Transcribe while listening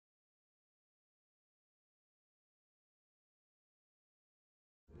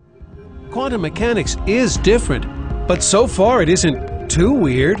Quantum mechanics is different, but so far it isn't too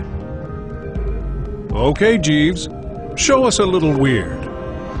weird. Okay, Jeeves, show us a little weird.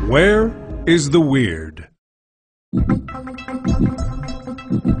 Where is the weird?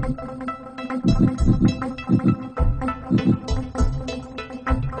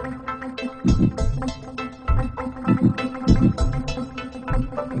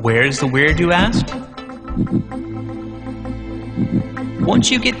 Where is the weird, you ask?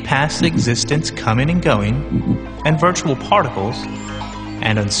 Once you get past existence coming and going, and virtual particles,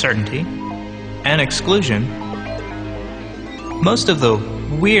 and uncertainty, and exclusion, most of the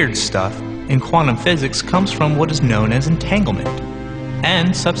weird stuff in quantum physics comes from what is known as entanglement,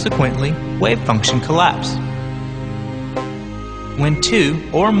 and subsequently wave function collapse. When two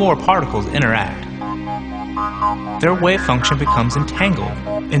or more particles interact, their wave function becomes entangled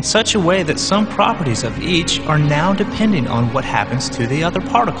in such a way that some properties of each are now depending on what happens to the other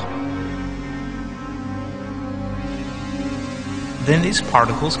particle. Then these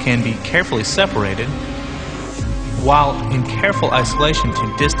particles can be carefully separated, while in careful isolation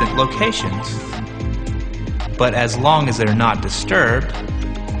to distant locations. But as long as they're not disturbed,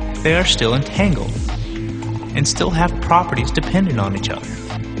 they are still entangled and still have properties dependent on each other.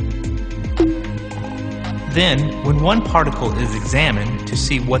 Then, when one particle is examined to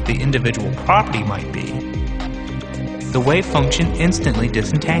see what the individual property might be, the wave function instantly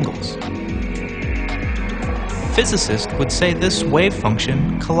disentangles. Physicists would say this wave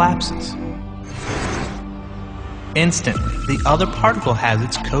function collapses. Instantly, the other particle has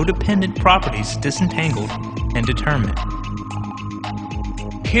its codependent properties disentangled and determined.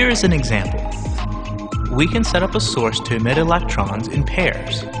 Here is an example. We can set up a source to emit electrons in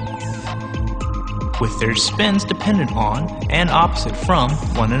pairs, with their spins dependent on and opposite from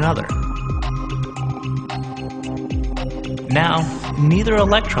one another. Now, neither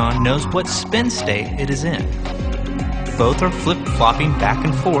electron knows what spin state it is in. Both are flip-flopping back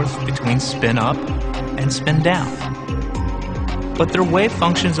and forth between spin up and spin down. But their wave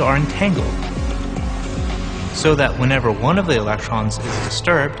functions are entangled, so that whenever one of the electrons is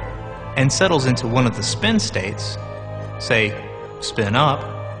disturbed and settles into one of the spin states, say spin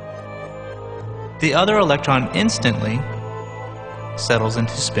up, the other electron instantly settles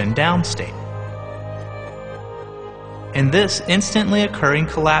into spin down state. And this instantly occurring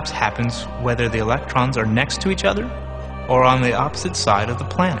collapse happens whether the electrons are next to each other or on the opposite side of the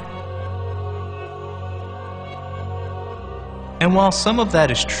planet. And while some of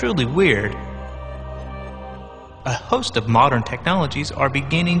that is truly weird, a host of modern technologies are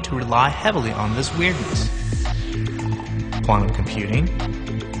beginning to rely heavily on this weirdness. Quantum computing,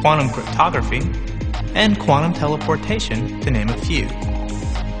 quantum cryptography, and quantum teleportation, to name a few.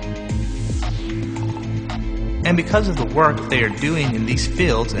 And because of the work they are doing in these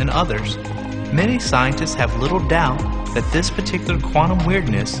fields and others, many scientists have little doubt that this particular quantum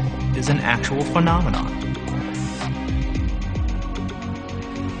weirdness is an actual phenomenon.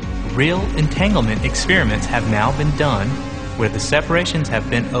 Real entanglement experiments have now been done where the separations have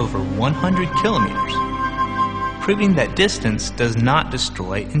been over 100 kilometers, proving that distance does not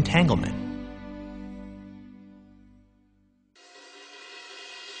destroy entanglement.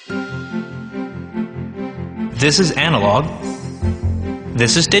 This is analog.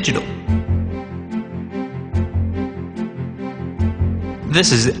 This is digital.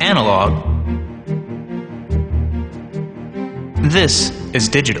 This is analog. This is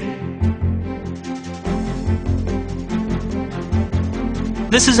digital.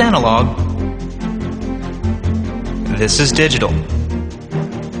 This is analog. This is digital.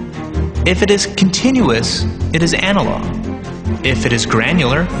 If it is continuous, it is analog. If it is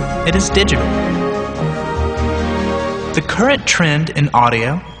granular, it is digital. The current trend in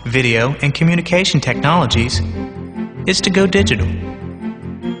audio, video, and communication technologies is to go digital.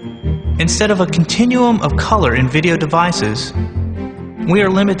 Instead of a continuum of color in video devices, we are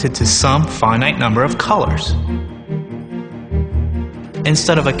limited to some finite number of colors.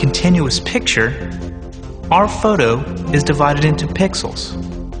 Instead of a continuous picture, our photo is divided into pixels.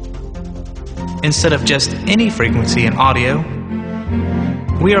 Instead of just any frequency in audio,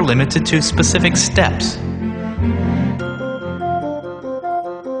 we are limited to specific steps.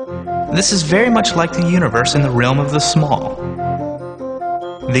 This is very much like the universe in the realm of the small.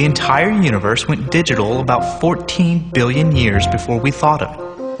 The entire universe went digital about 14 billion years before we thought of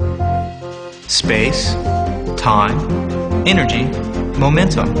it. Space, time, energy,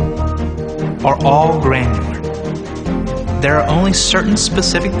 momentum are all granular. There are only certain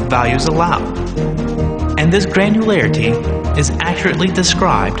specific values allowed, and this granularity is accurately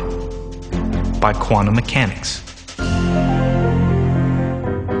described by quantum mechanics.